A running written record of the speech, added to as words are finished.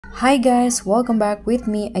Hi guys, welcome back with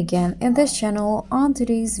me again in this channel. On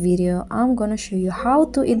today's video, I'm gonna show you how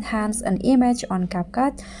to enhance an image on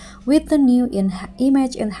CapCut with the new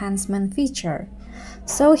image enhancement feature.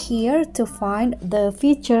 So here, to find the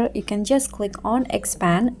feature, you can just click on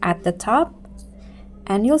expand at the top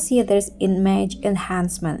and you'll see there's image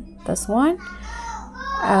enhancement, this one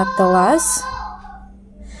at the last.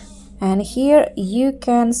 And here you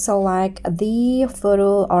can select the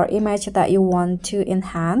photo or image that you want to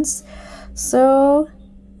enhance. So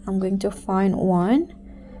I'm going to find one.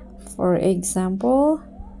 For example,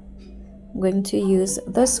 I'm going to use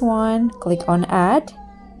this one. Click on add.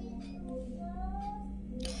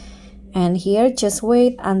 And here just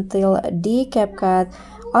wait until the CapCut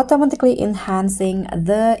automatically enhancing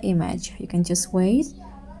the image. You can just wait.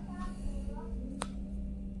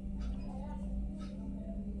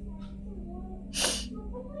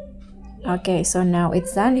 Okay, so now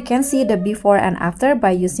it's done. You can see the before and after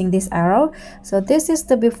by using this arrow. So this is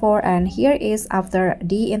the before and here is after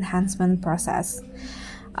the enhancement process.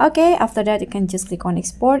 Okay, after that you can just click on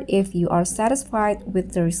export if you are satisfied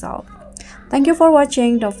with the result. Thank you for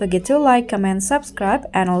watching. Don't forget to like, comment, subscribe,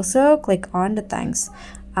 and also click on the thanks.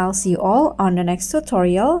 I'll see you all on the next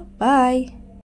tutorial. Bye.